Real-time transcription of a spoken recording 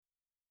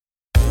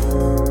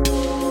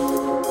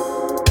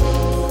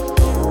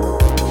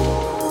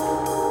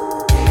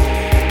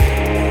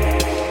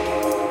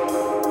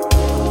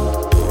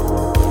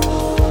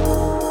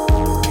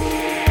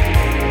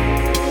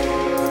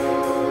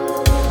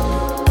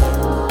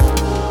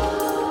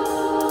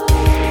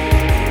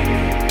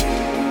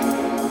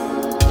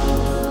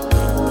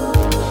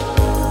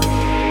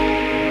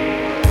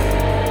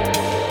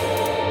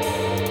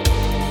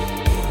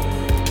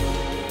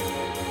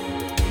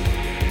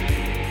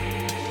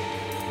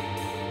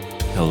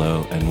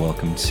Hello, and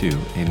welcome to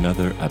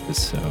another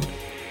episode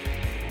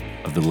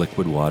of the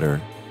Liquid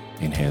Water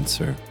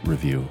Enhancer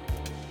Review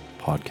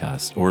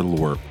Podcast, or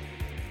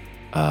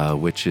LWRP,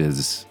 which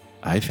is,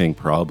 I think,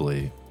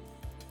 probably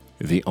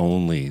the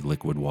only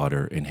liquid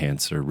water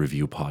enhancer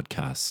review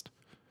podcast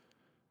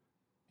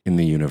in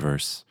the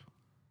universe.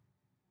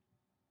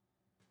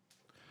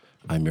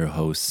 I'm your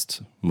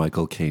host,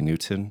 Michael K.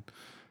 Newton.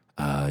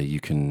 You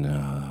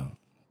can...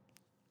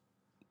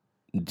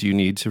 do you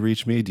need to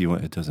reach me?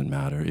 It doesn't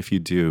matter. If you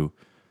do,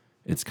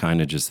 it's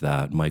kind of just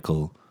that,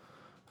 Michael,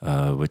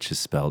 which is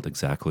spelled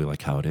exactly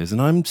like how it is.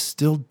 And I'm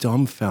still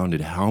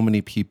dumbfounded how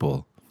many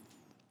people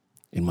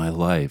in my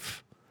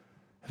life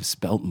have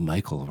spelled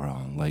Michael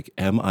wrong, like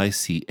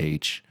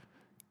Micheal.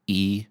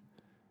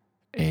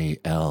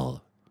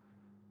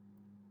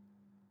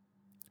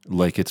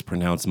 Like it's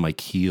pronounced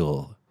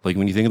Micheal. Like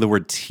when you think of the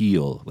word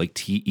teal, like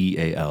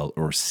Teal,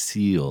 or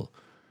seal,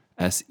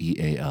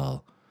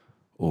 Seal,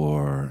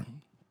 or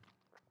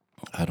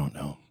I don't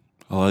know.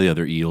 All the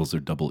other eels are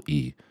double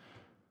E.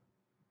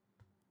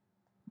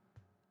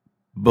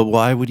 But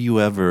why would you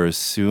ever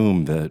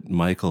assume that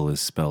Michael is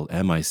spelled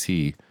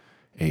Micheal?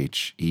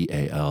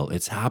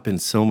 It's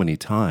happened so many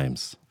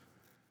times.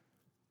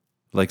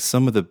 Like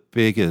some of the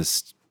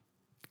biggest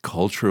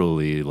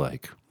culturally,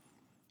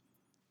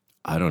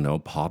 I don't know,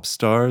 pop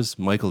stars,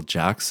 Michael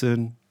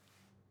Jackson,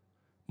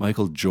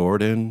 Michael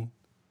Jordan.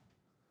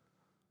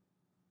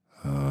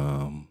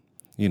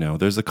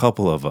 There's a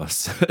couple of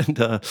us. And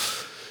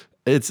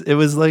it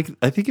was like,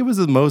 I think it was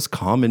the most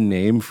common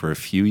name for a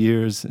few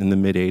years in the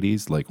mid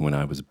 80s, like when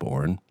I was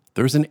born.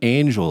 There's an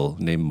angel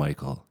named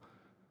Michael.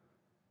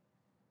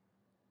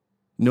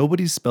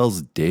 Nobody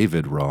spells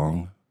David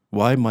wrong.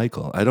 Why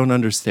Michael? I don't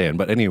understand.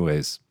 But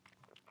anyways,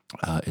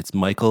 it's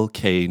Michael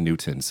K.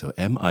 Newton. So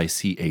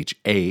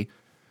MichealKNEWTON.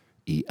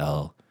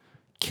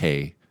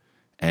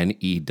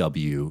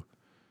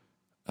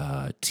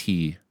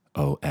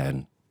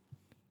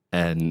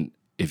 And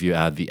if you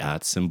add the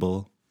 @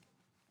 symbol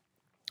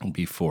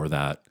before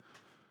that,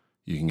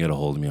 you can get a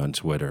hold of me on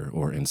Twitter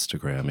or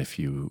Instagram if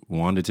you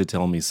wanted to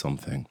tell me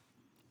something.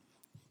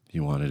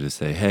 You wanted to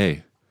say,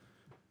 hey,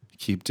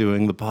 keep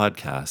doing the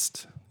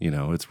podcast.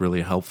 It's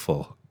really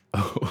helpful.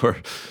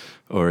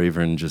 or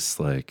even just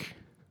like,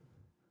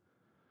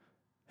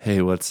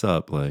 hey, what's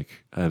up?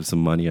 Like, I have some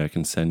money I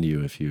can send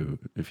you if you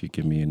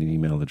give me an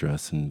email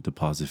address and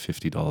deposit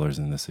 $50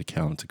 in this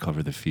account to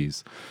cover the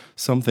fees.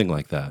 Something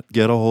like that.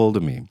 Get a hold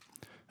of me.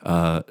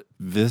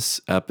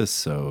 This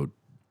episode,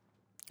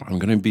 I'm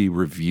going to be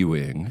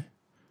reviewing,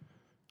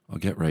 I'll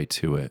get right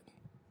to it,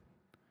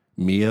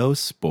 Mio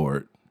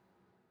Sport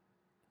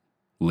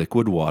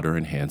Liquid Water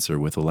Enhancer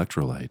with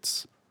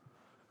Electrolytes.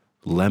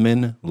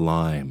 Lemon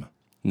Lime.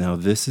 Now,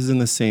 this is in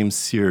the same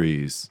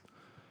series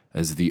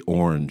as the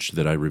orange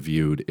that I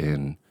reviewed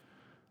in,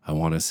 I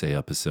want to say,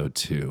 episode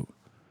 2.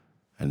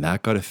 And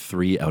that got a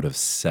 3 out of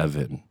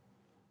 7.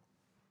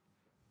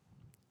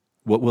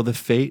 What will the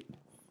fate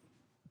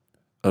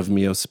of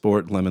Mio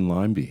Sport Lemon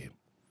Lime be?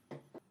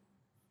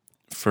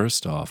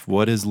 First off,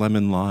 what is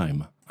lemon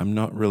lime? I'm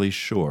not really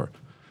sure.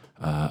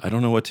 I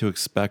don't know what to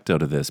expect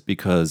out of this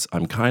because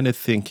I'm kind of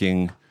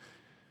thinking,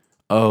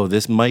 oh,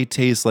 this might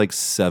taste like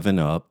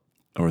 7-Up,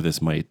 or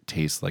this might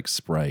taste like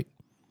Sprite,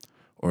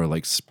 or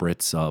like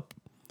Spritz Up,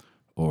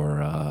 or,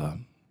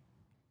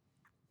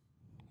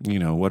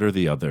 what are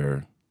the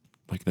other,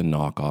 like the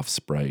knockoff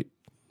Sprite?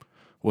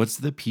 What's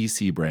the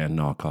PC brand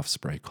knockoff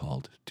Sprite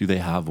called? Do they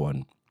have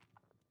one?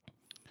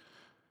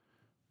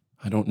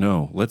 I don't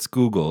know. Let's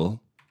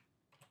Google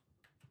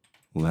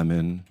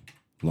lemon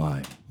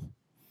lime.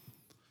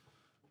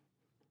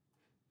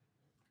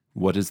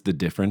 What is the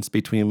difference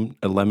between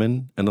a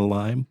lemon and a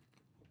lime?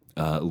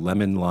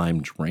 Lemon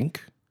lime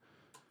drink.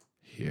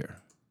 Here's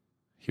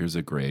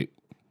a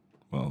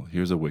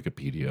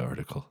Wikipedia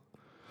article.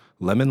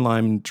 Lemon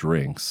lime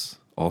drinks,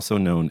 also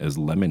known as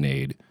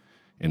lemonade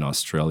in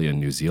Australia and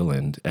New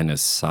Zealand, and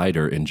as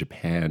cider in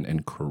Japan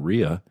and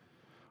Korea,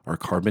 are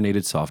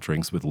carbonated soft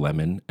drinks with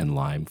lemon and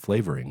lime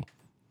flavoring.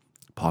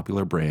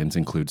 Popular brands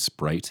include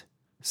Sprite,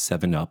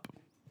 7-Up,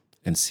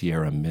 and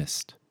Sierra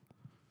Mist.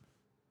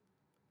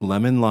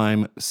 Lemon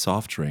lime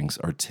soft drinks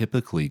are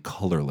typically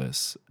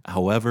colorless.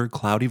 However,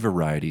 cloudy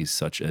varieties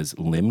such as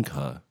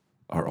Limca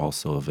are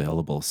also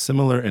available,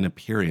 similar in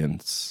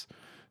appearance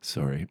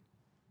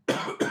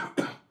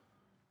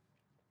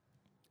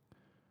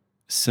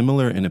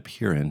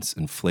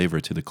and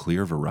flavor to the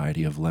clear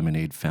variety of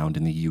lemonade found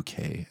in the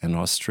UK and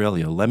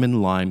Australia.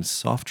 Lemon lime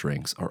soft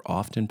drinks are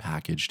often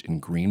packaged in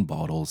green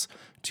bottles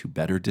to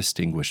better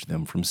distinguish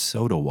them from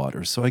soda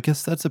water. So I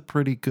guess that's a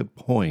pretty good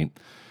point.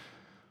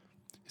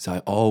 So I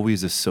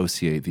always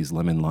associate these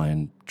lemon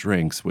lime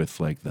drinks with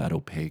like that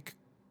opaque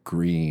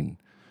green,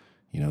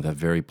 that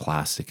very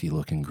plasticky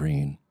looking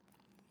green.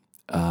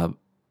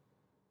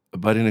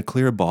 But in a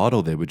clear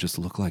bottle, they would just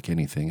look like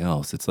anything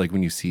else. It's like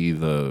when you see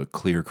the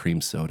clear cream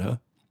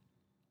soda,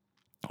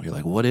 you're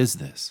like, what is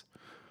this?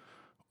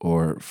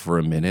 Or for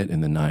a minute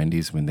in the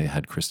 90s when they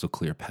had crystal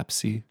clear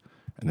Pepsi,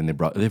 and then they've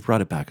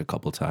brought it back a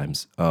couple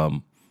times.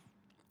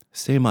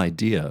 Same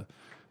idea.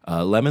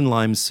 Lemon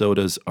lime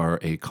sodas are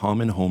a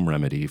common home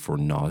remedy for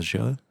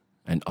nausea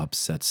and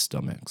upset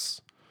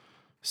stomachs.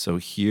 So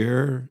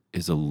here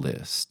is a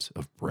list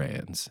of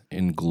brands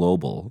in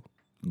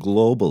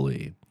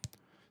globally,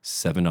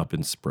 7 Up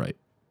and Sprite.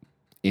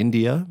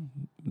 India,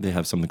 they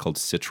have something called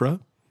Citra,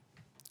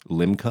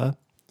 Limca,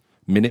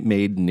 Minute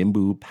Maid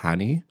Nimbu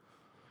Pani.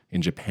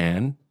 In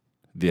Japan,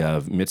 they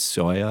have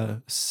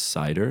Mitsuya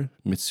Cider,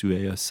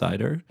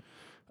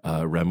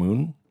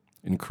 Ramun.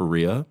 In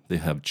Korea, they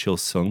have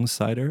Chilsung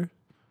Cider.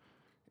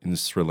 In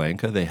Sri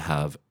Lanka, they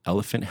have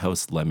Elephant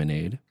House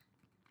Lemonade.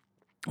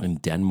 In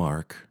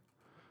Denmark,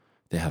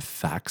 they have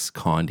Faxe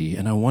Condi.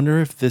 And I wonder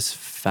if this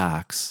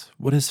Faxe,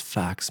 what does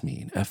Faxe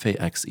mean?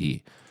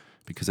 F-A-X-E.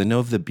 Because I know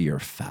of the beer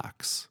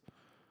Faxe.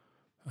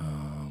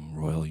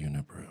 Royal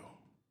Unibrew.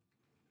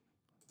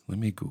 Let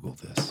me Google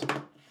this.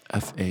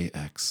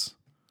 Faxe.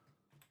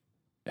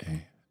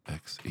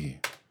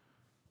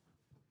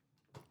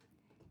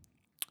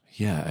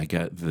 Yeah, I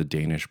get the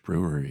Danish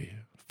brewery,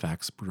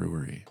 Faxe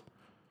Brewery.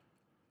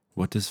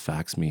 What does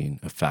fax mean?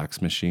 A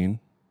fax machine?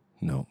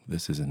 No,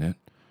 this isn't it.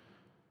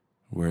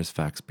 Where's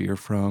Faxe beer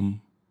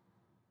from?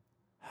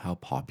 How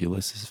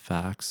populous is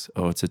Faxe?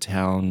 Oh, it's a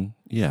town,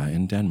 yeah,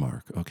 in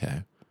Denmark.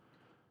 Okay.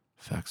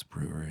 Faxe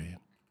Brewery.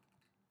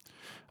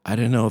 I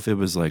didn't know if it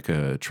was like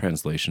a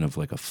translation of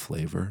like a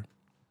flavor,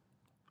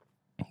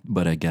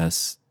 but I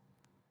guess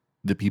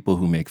the people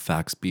who make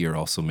Faxe beer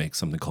also make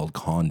something called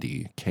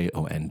Kondi,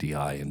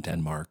 Kondi in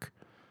Denmark.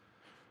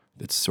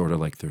 It's sort of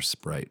like their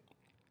Sprite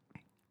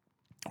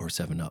or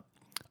 7-Up.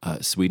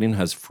 Sweden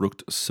has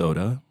Frukt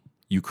Soda.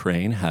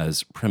 Ukraine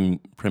has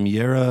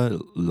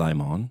Premiera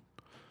Limon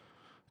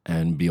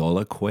and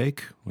Biola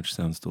Quake, which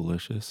sounds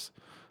delicious.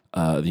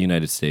 The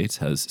United States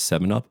has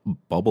 7-Up,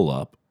 Bubble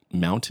Up,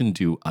 Mountain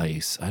Dew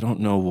Ice. I don't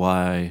know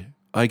why.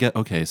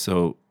 Okay,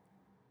 so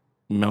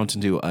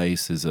Mountain Dew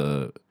Ice is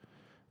a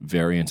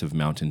variant of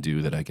Mountain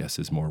Dew that I guess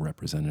is more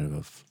representative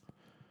of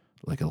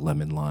like a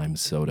lemon lime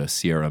soda.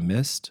 Sierra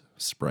Mist,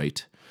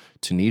 Sprite.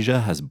 Tunisia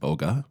has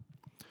Boga.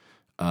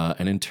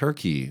 And in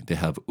Turkey, they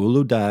have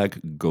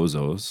Uludag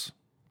Gozos,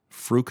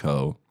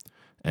 Fruko,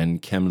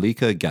 and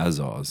Kemlika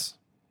Gazoz.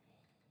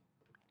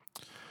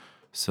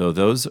 So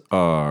those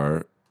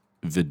are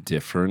the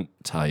different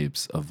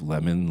types of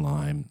lemon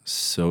lime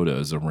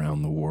sodas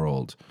around the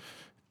world.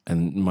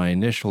 And my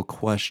initial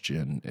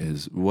question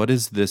is, what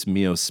is this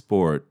Mio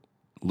Sport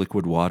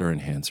liquid water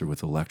enhancer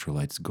with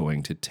electrolytes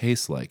going to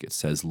taste like? It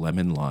says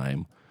lemon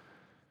lime.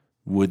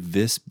 Would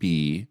this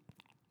be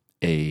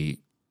I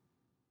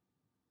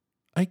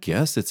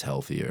guess it's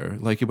healthier.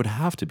 Like it would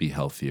have to be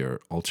healthier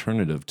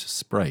alternative to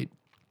Sprite.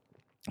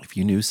 If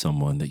you knew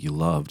someone that you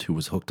loved who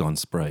was hooked on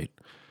Sprite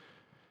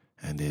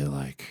and they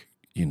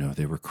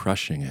they were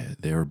crushing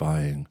it. They were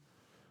buying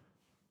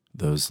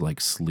those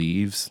like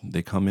sleeves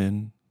they come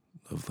in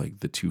of like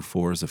the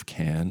 2/4 of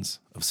cans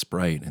of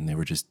Sprite and they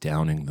were just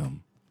downing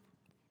them,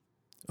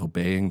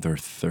 obeying their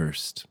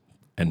thirst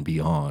and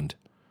beyond.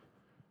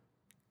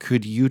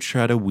 Could you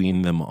try to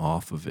wean them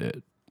off of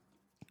it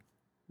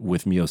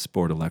with Mio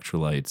Sport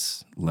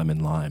electrolytes, lemon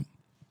lime?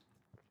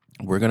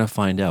 We're going to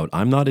find out.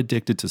 I'm not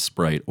addicted to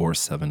Sprite or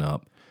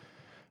 7-Up.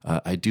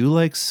 I do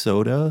like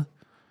soda,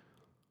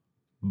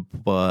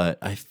 but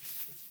I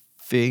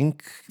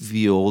think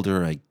the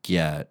older I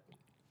get,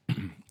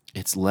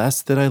 it's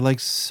less that I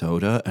like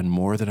soda and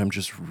more that I'm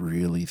just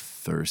really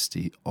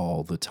thirsty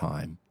all the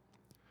time.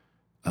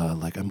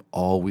 Like I'm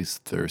always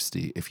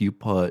thirsty. If you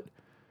put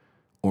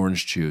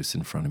orange juice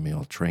in front of me,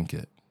 I'll drink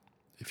it.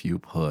 If you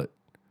put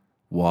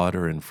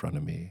water in front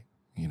of me,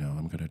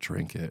 I'm going to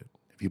drink it.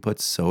 If you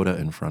put soda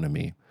in front of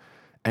me,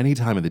 any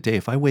time of the day,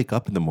 if I wake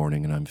up in the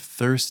morning and I'm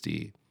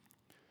thirsty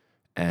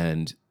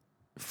and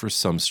for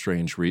some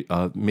strange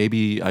reason,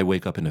 maybe I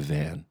wake up in a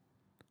van,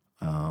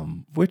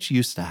 which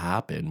used to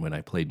happen when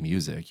I played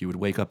music. You would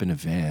wake up in a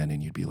van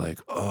and you'd be like,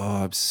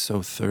 oh, I'm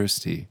so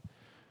thirsty.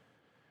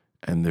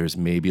 And there's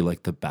maybe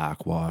like the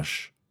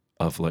backwash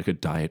of like a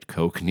Diet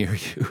Coke near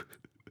you.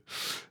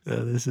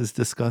 This is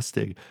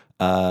disgusting.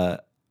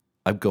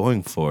 I'm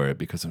going for it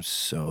because I'm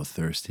so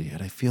thirsty.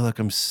 And I feel like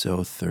I'm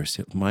so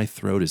thirsty. My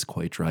throat is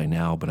quite dry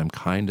now, but I'm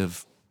trying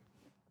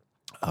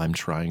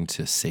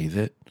to save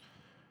it,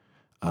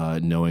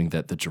 knowing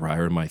that the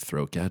drier my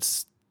throat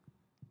gets,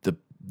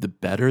 the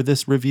better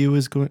this review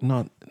is going.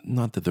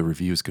 Not that the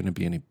review is going to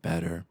be any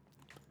better,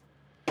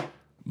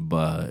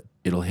 but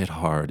it'll hit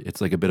hard. It's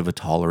like a bit of a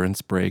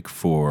tolerance break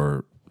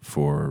for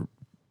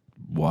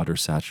water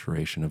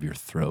saturation of your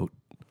throat.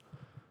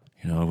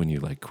 When you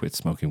like quit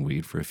smoking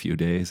weed for a few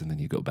days and then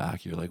you go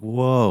back, you're like,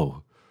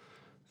 whoa,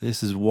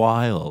 this is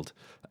wild.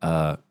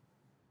 If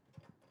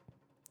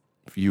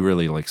you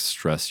really like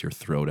stress your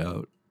throat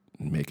out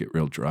and make it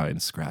real dry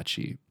and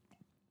scratchy,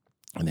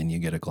 and then you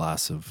get a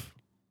glass of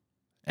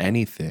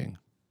anything,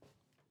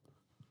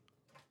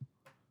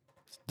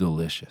 it's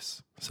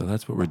delicious. So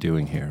that's what we're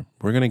doing here.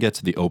 We're going to get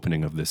to the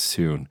opening of this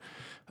soon.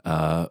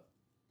 An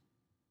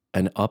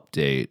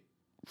update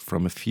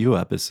from a few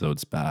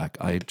episodes back,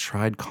 I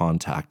tried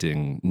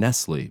contacting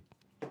Nestle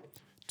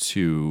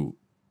to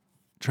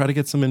try to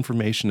get some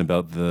information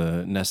about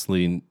the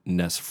Nestle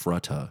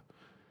Nesfruta.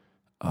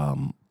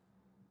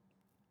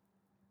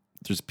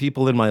 There's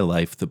people in my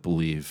life that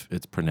believe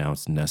it's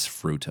pronounced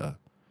Nesfruta,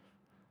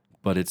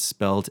 but it's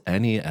spelled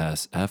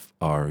Nesfruta.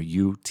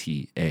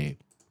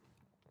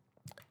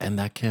 And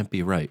that can't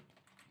be right.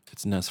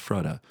 It's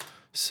Nesfruta.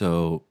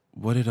 So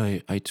what did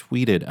I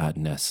tweeted at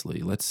Nestle.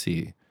 Let's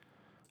see.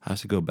 I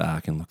have to go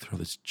back and look through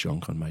this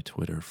junk on my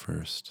Twitter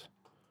first.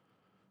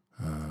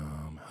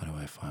 How do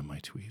I find my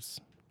tweets?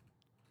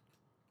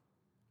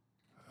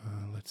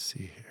 Let's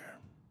see here.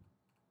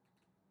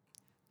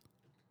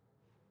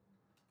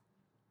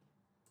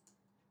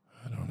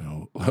 I don't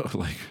know.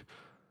 Like,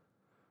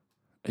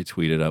 I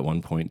tweeted at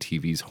one point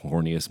TV's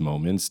horniest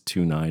moments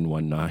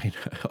 2919.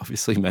 I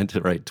obviously meant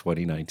to write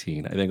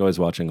 2019. I think I was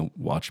watching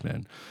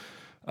Watchmen,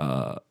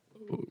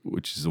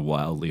 which is a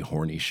wildly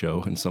horny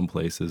show in some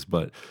places.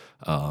 But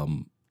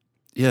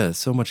yeah,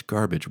 so much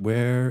garbage.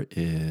 Where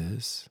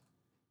is.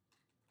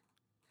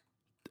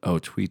 Oh,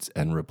 tweets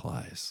and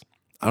replies.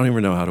 I don't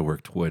even know how to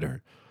work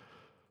Twitter.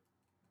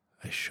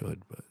 I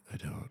should, but I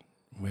don't.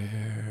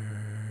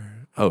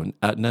 Where? Oh,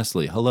 at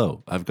Nestle.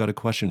 Hello. I've got a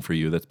question for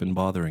you that's been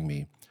bothering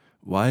me.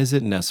 Why is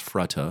it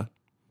Nesfruta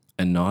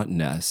and not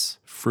Ness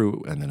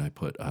fruit? And then I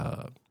put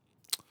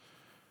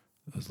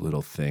those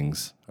little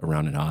things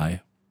around an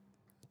I.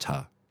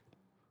 Ta.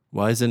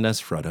 Why is it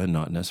Nesfruta and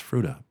not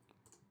Nesfruta?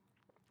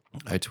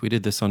 I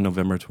tweeted this on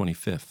November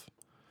 25th.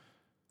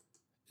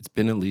 It's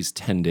been at least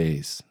 10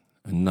 days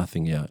and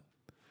nothing yet.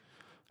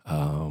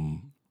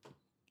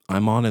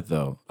 I'm on it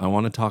though. I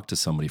want to talk to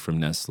somebody from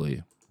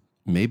Nestle,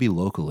 maybe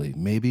locally,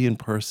 maybe in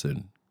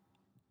person.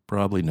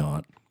 Probably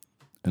not,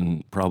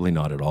 and probably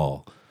not at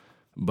all.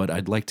 But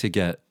I'd like to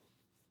get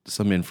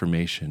some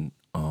information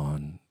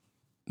on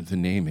the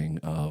naming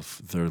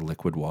of their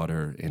liquid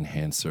water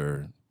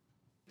enhancer,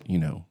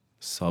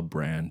 sub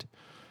brand,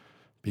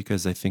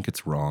 because I think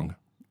it's wrong.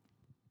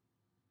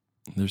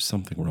 There's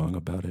something wrong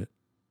about it.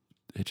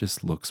 It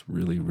just looks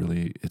really,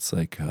 really, it's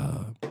like,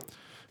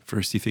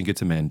 first you think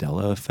it's a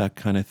Mandela effect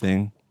kind of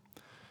thing.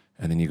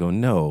 And then you go,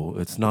 no,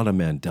 it's not a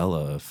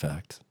Mandela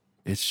effect.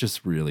 It's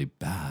just really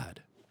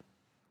bad.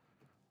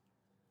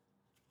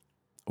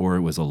 Or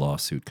it was a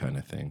lawsuit kind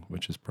of thing,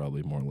 which is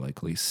probably more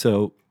likely.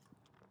 So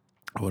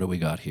what do we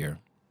got here?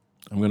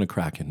 I'm going to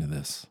crack into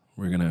this.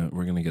 We're going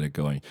to get it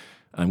going.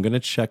 I'm going to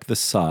check the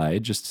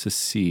side just to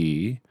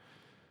see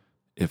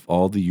if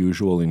all the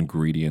usual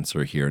ingredients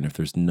are here and if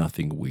there's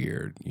nothing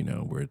weird,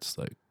 where it's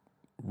like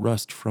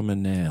rust from a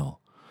nail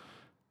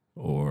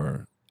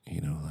or,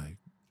 like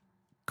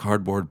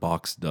cardboard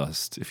box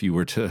dust. If you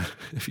were to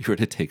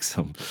take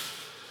some,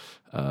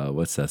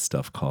 what's that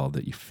stuff called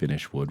that you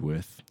finish wood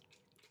with?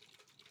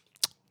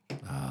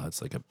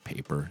 It's like a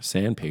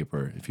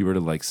sandpaper. If you were to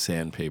like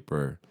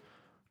sandpaper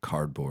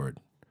cardboard,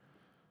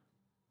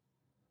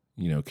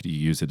 could you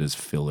use it as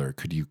filler?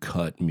 Could you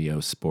cut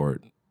Mio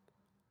Sport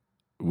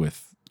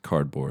with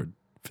cardboard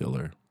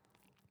filler?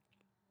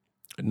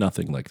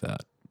 Nothing like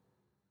that.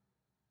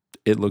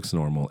 It looks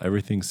normal.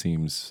 Everything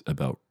seems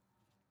about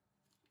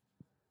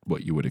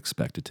what you would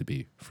expect it to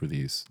be for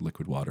these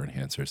liquid water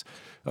enhancers.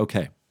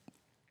 Okay.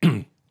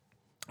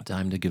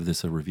 Time to give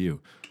this a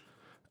review.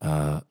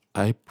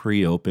 I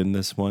pre-opened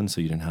this one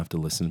so you didn't have to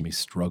listen to me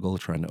struggle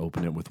trying to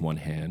open it with one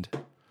hand.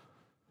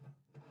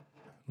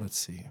 Let's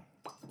see.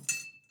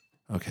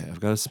 Okay, I've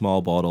got a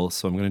small bottle,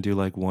 so I'm going to do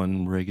like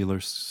one regular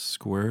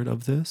squirt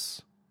of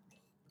this.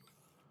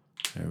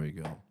 There we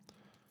go.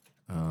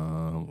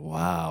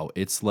 Wow,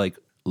 it's like,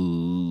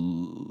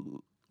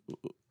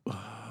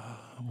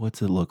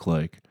 what's it look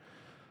like?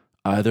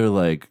 Either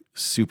like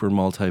super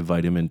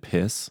multivitamin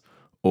piss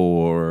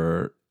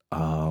or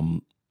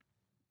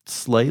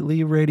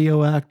slightly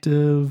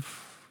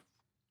radioactive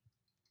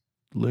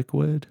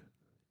liquid.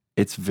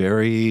 It's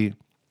very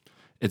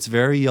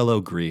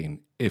yellow green.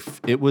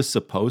 If it was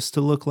supposed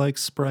to look like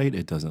Sprite,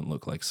 it doesn't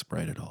look like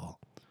Sprite at all.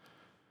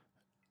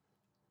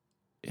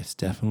 It's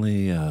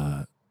definitely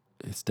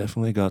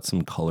got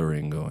some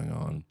coloring going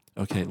on.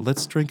 Okay,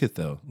 let's drink it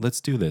though. Let's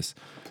do this.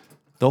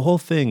 The whole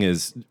thing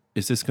is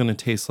this going to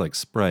taste like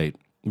Sprite?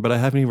 But I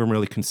haven't even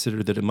really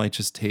considered that it might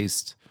just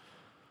taste,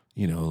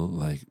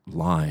 like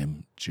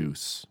lime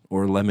juice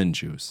or lemon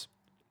juice.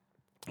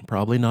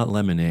 Probably not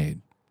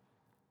lemonade.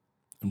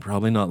 And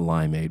probably not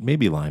limeade.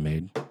 Maybe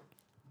limeade.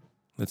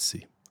 Let's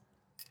see.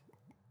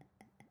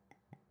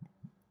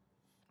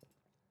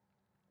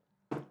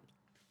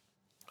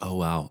 Oh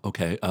wow.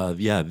 Okay.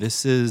 Yeah.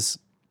 This is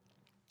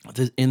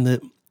in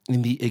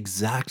the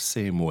exact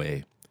same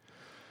way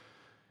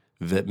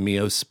that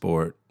Mio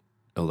Sport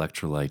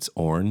Electrolytes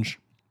Orange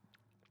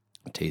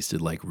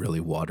tasted like really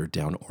watered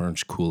down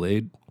orange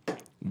Kool-Aid.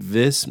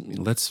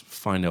 Let's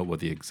find out what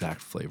the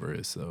exact flavor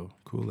is though.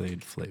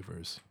 Kool-Aid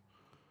flavors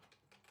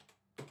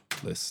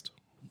list.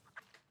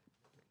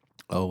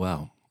 Oh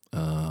wow.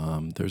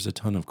 There's a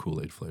ton of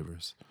Kool-Aid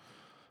flavors.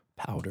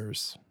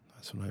 Powders.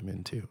 That's what I'm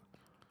into.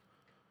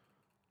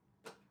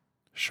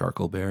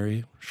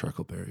 Sharkleberry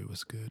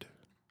was good.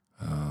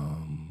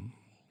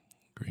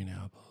 Green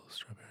apple,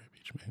 strawberry,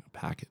 peach mango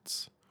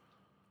packets.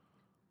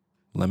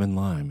 Lemon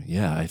lime.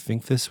 Yeah, I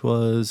think this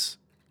was.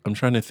 I'm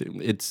trying to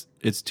think.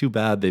 It's too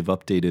bad they've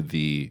updated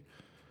the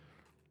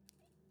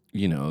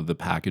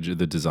package,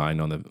 the design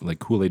on the like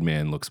Kool-Aid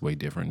Man looks way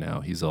different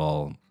now. He's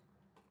all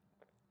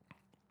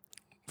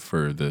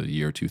for the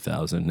year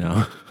 2000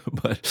 now.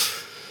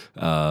 But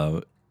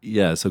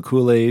yeah, so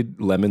Kool-Aid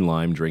lemon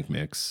lime drink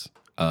mix.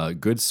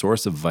 Good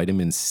source of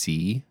vitamin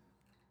C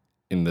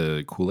in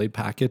the Kool-Aid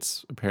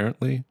packets,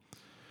 apparently.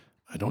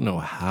 I don't know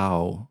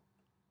how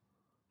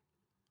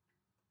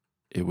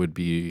it would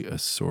be a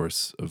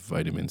source of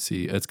vitamin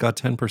C. It's got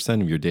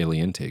 10% of your daily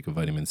intake of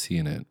vitamin C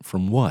in it.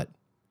 From what?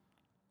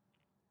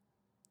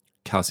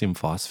 Calcium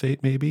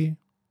phosphate, maybe?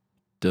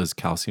 Does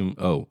calcium,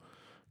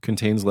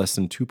 contains less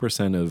than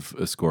 2% of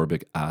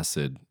ascorbic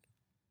acid,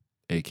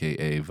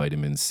 aka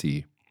vitamin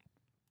C.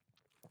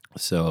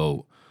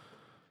 So,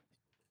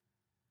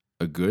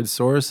 a good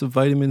source of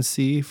vitamin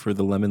C for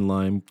the lemon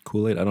lime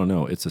Kool-Aid? I don't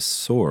know. It's a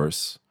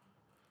source,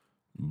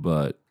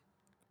 but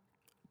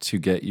to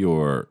get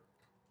your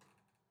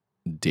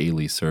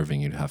daily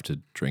serving, you'd have to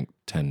drink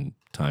 10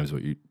 times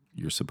what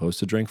you're supposed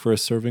to drink for a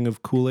serving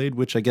of Kool-Aid,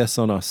 which I guess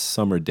on a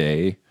summer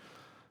day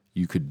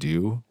you could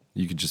do.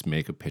 You could just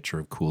make a pitcher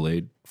of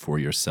Kool-Aid for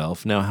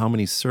yourself. Now, how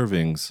many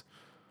servings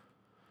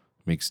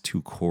makes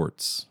 2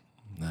 quarts?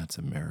 That's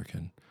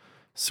American.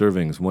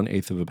 Servings,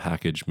 1/8 of a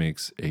package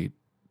makes 8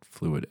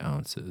 fluid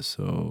ounces.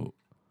 So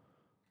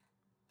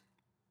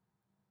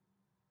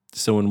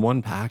in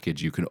one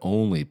package, you could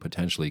only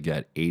potentially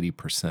get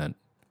 80%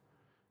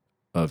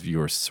 of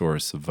your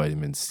source of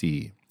vitamin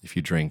C if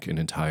you drink an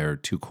entire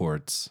 2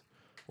 quarts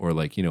or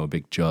like, a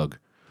big jug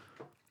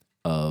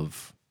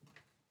of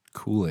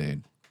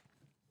Kool-Aid.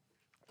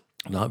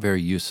 Not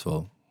very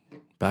useful.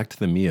 Back to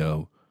the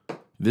Mio.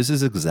 This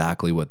is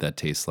exactly what that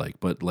tastes like,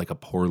 but like a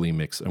poorly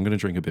mixed. I'm going to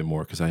drink a bit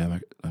more because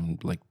I'm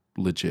like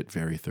legit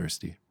very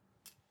thirsty.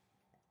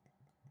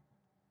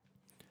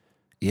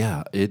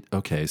 Yeah,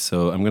 okay,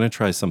 so I'm going to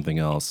try something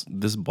else.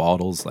 This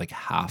bottle's like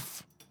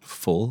half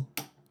full,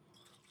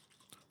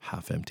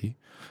 half empty.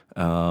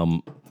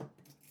 I'm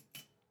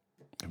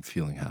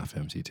feeling half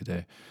empty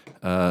today.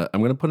 I'm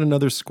going to put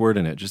another squirt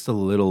in it, just a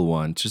little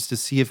one, just to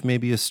see if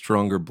maybe a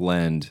stronger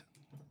blend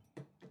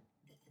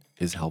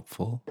is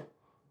helpful.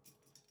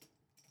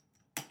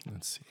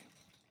 Let's see.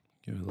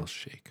 Give it a little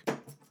shake.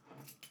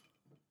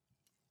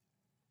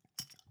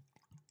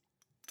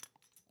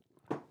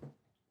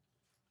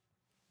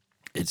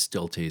 It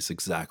still tastes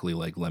exactly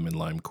like lemon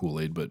lime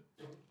Kool-Aid, but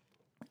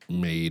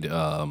made,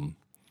 I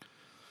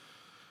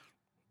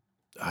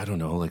don't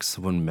know, like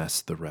someone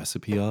messed the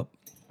recipe up.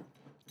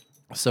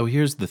 So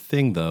here's the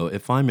thing, though.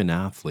 If I'm an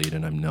athlete,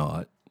 and I'm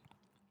not,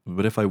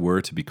 but if I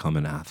were to become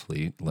an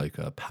athlete, like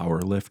a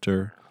power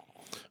lifter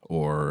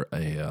or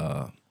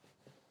I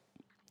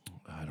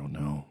don't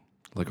know,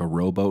 like a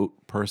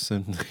rowboat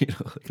person, like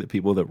the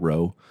people that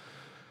row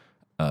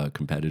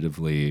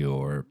competitively,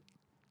 or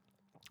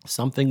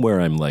something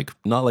where I'm like,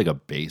 not like a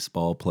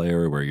baseball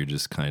player where you're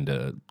just kind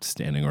of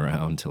standing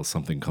around till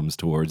something comes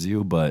towards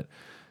you, but,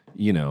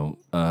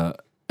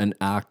 an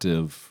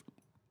active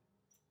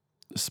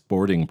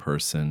sporting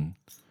person,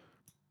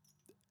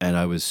 and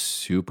I was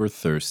super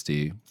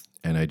thirsty,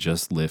 and I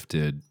just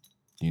lifted,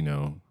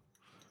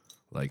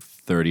 like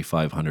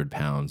 3,500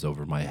 pounds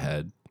over my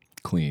head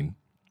clean.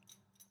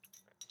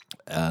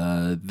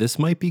 This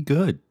might be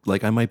good.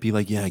 Like, I might be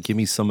like, yeah, give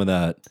me some of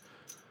that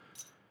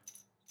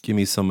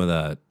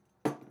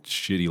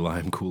shitty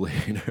lime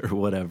Kool-Aid or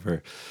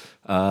whatever.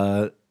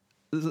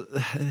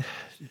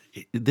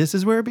 This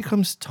is where it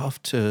becomes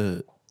tough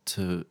to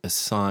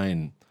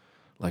assign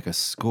like a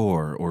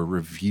score or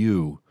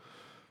review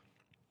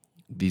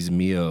these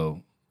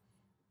Mio,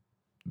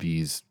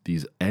 these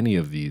any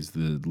of these,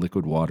 the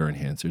liquid water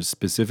enhancers,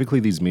 specifically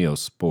these Mio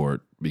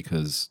Sport,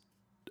 because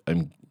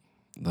I'm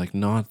like,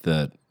 not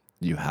that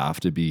you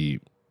have to be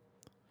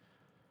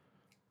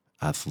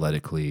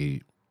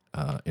athletically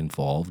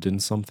involved in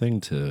something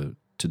to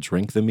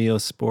drink the Mio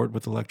Sport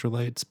with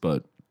electrolytes,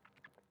 but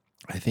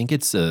I think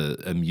it's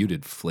a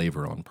muted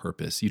flavor on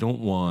purpose. You don't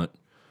want,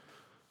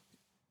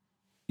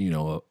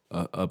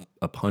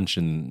 a punch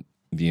in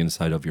the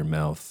inside of your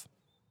mouth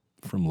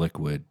from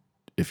liquid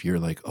if you're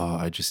like, oh,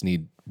 I just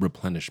need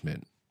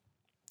replenishment.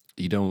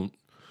 You don't,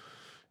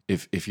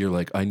 if you're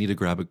like, I need to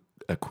grab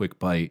a quick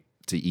bite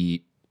to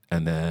eat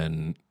and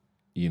then,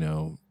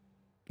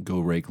 go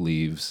rake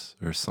leaves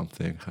or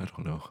something. I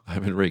don't know. I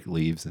haven't raked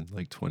leaves in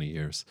like 20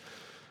 years.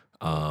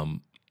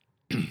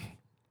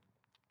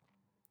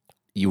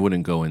 You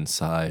wouldn't go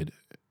inside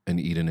and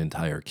eat an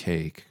entire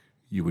cake.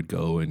 You would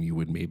go and you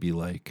would maybe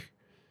like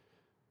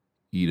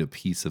eat a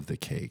piece of the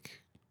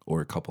cake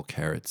or a couple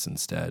carrots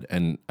instead.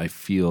 And I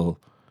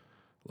feel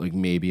like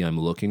maybe I'm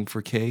looking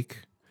for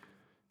cake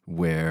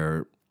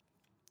where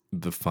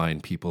the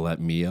fine people at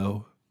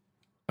Mio,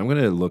 I'm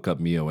going to look up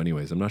Mio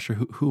anyways. I'm not sure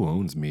who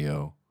owns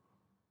Mio.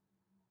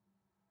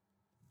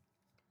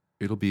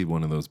 It'll be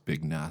one of those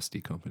big nasty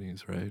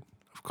companies, right?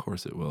 Of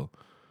course it will.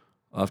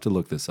 I'll have to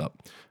look this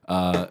up.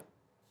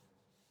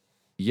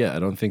 Yeah, I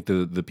don't think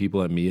the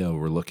people at Mio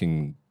were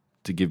looking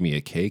to give me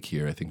a cake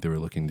here. I think they were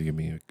looking to give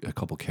me a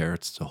couple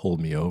carrots to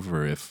hold me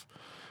over if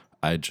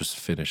I just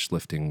finished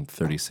lifting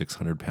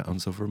 3,600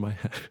 pounds over my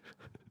head.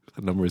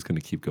 The number is going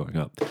to keep going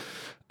up.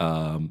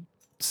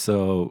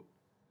 So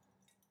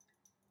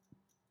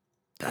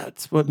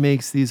that's what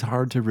makes these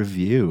hard to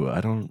review.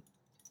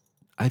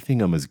 I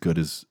think I'm as good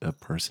as a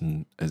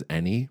person as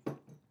any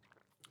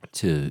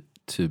to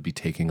be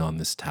taking on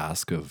this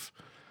task of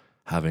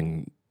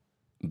having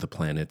the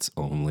planet's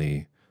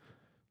only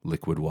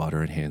liquid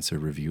water enhancer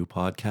review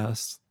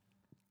podcast,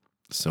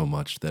 so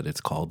much that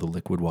it's called the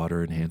Liquid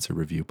Water Enhancer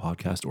Review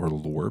Podcast, or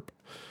LORP.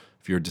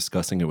 If you're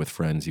discussing it with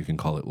friends, you can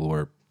call it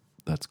LORP.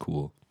 That's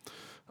cool.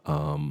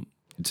 To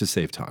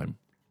save time.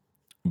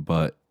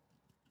 But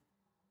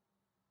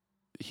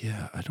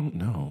yeah, I don't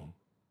know.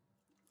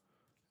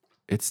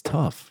 It's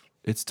tough.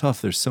 It's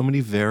tough. There's so many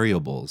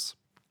variables.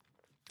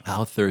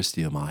 How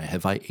thirsty am I?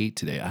 Have I ate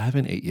today? I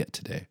haven't ate yet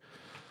today.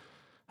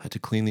 I had to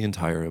clean the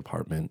entire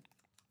apartment.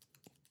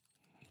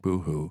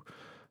 Boo-hoo.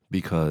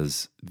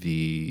 Because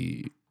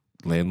the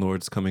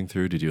landlord's coming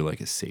through to do like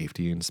a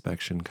safety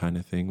inspection kind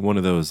of thing. One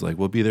of those, like,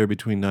 we'll be there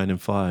between 9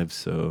 and 5,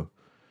 so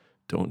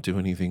don't do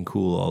anything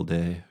cool all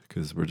day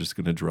because we're just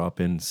going to drop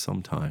in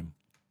sometime.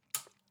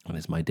 And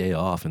it's my day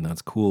off, and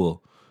that's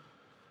cool.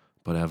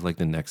 But I have like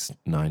the next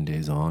 9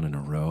 days on in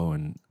a row,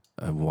 and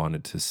I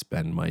wanted to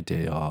spend my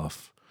day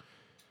off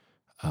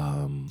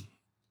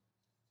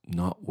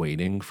not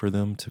waiting for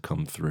them to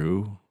come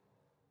through.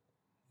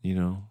 You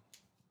know,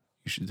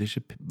 they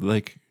should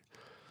like,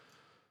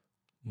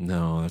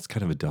 no, that's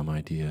kind of a dumb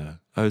idea.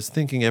 I was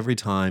thinking every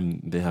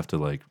time they have to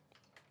like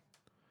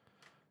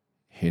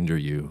hinder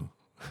you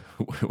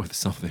with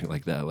something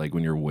like that, like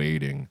when you're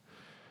waiting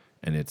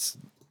and it's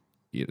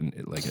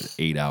like an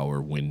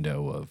 8-hour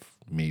window of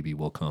maybe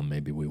we'll come,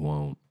 maybe we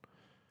won't.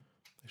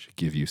 They should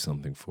give you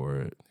something for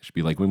it. It should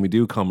be like, when we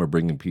do come, we're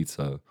bringing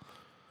pizza,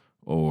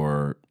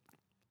 or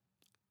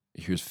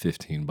here's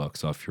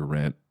 $15 off your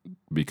rent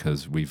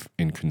because we've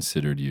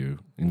inconsidered you.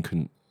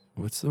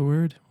 What's the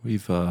word?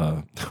 We've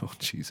oh,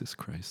 Jesus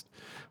Christ,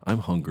 I'm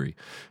hungry.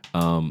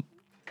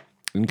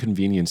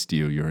 Inconvenienced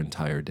you your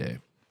entire day.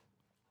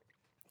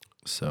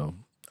 So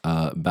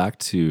back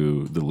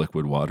to the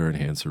Liquid Water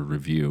Enhancer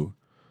review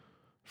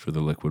for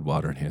the Liquid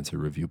Water Enhancer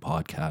Review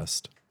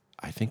Podcast.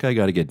 I think I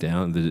got to get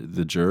down.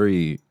 The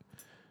jury,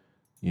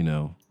 you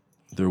know,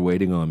 they're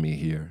waiting on me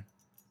here.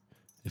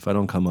 If I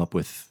don't come up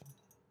with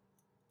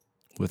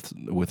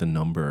a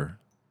number,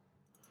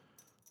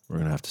 we're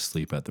going to have to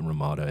sleep at the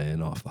Ramada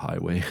Inn off the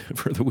highway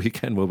for the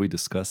weekend while we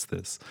discuss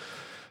this.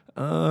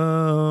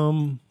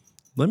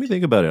 Let me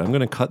think about it. I'm going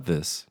to cut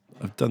this.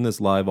 I've done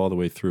this live all the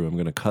way through. I'm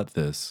going to cut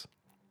this.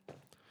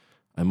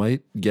 I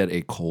might get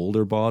a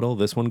colder bottle.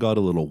 This one got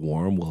a little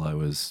warm while I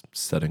was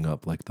setting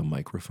up like the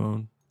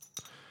microphone.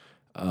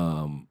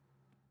 I'm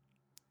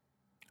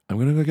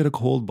going to go get a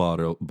cold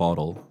bottle.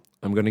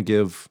 I'm going to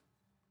give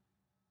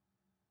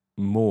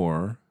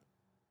more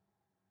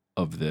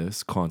of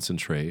this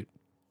concentrate.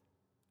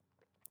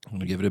 I'm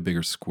going to give it a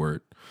bigger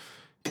squirt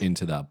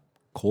into that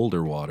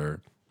colder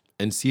water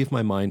and see if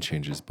my mind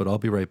changes, but I'll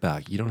be right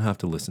back. You don't have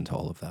to listen to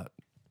all of that.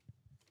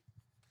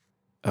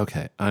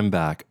 Okay, I'm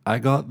back. I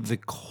got the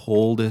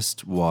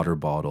coldest water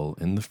bottle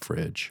in the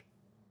fridge.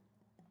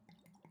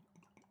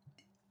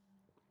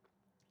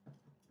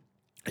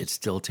 It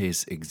still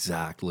tastes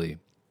exactly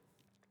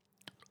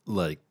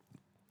like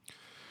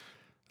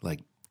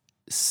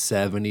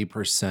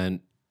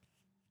 70%,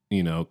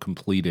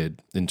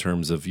 completed in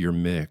terms of your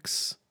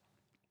mix.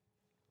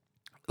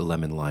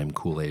 Lemon lime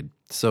Kool-Aid.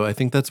 So I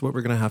think that's what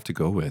we're going to have to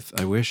go with.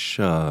 I wish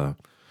I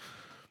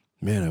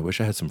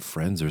had some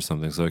friends or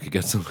something so I could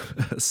get some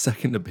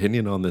second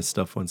opinion on this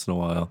stuff once in a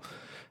while.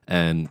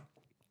 And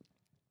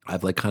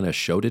I've like kind of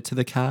showed it to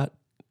the cat.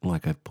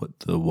 Like I've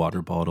put the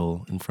water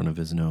bottle in front of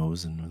his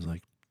nose and was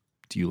like,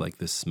 do you like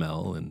this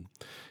smell? And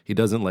he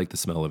doesn't like the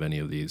smell of any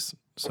of these,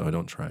 so I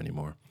don't try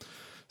anymore.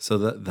 So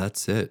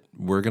that's it.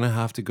 We're going to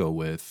have to go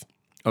with,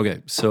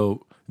 okay,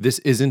 so this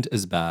isn't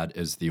as bad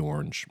as the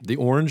orange. The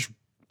orange,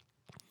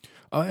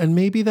 and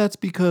maybe that's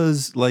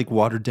because like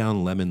watered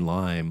down lemon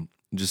lime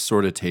just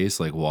sort of tastes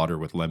like water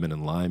with lemon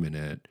and lime in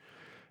it.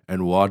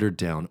 And watered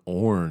down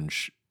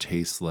orange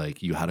tastes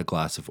like you had a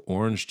glass of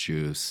orange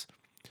juice,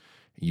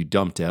 you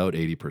dumped out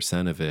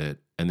 80% of it,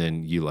 and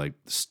then you like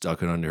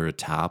stuck it under a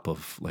tap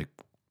of like,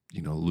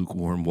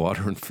 lukewarm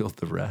water and filled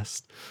the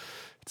rest.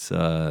 It's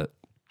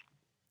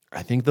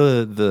I think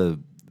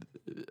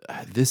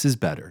this is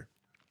better.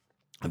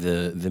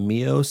 The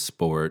Mio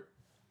Sport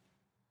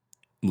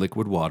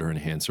liquid water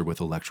enhancer with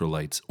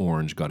electrolytes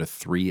orange got a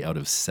 3 out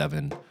of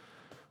 7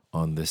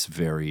 on this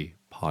very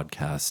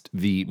podcast.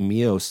 The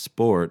Mio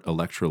Sport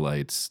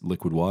electrolytes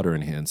liquid water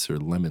enhancer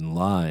lemon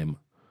lime,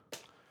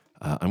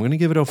 I'm going to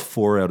give it a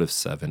 4 out of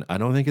 7. I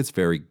don't think it's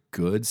very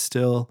good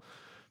still.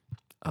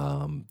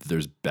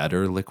 There's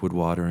better liquid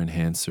water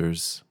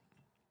enhancers,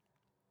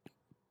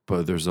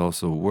 but there's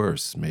also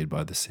worse made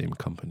by the same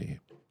company.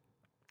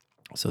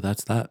 So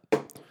that's that.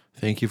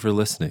 Thank you for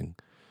listening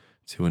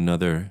to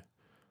another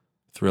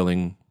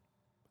thrilling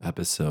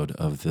episode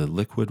of the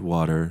Liquid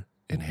Water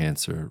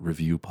Enhancer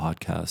Review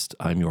Podcast.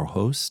 I'm your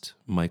host,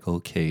 Michael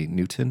K.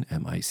 Newton,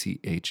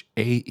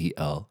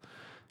 Michael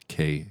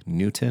K.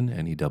 Newton,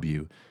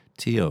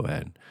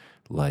 Newton,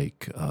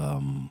 like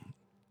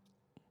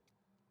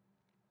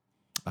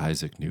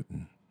Isaac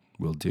Newton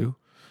will do.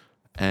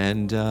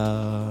 And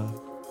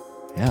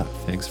yeah,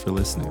 thanks for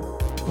listening.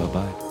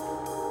 Bye-bye.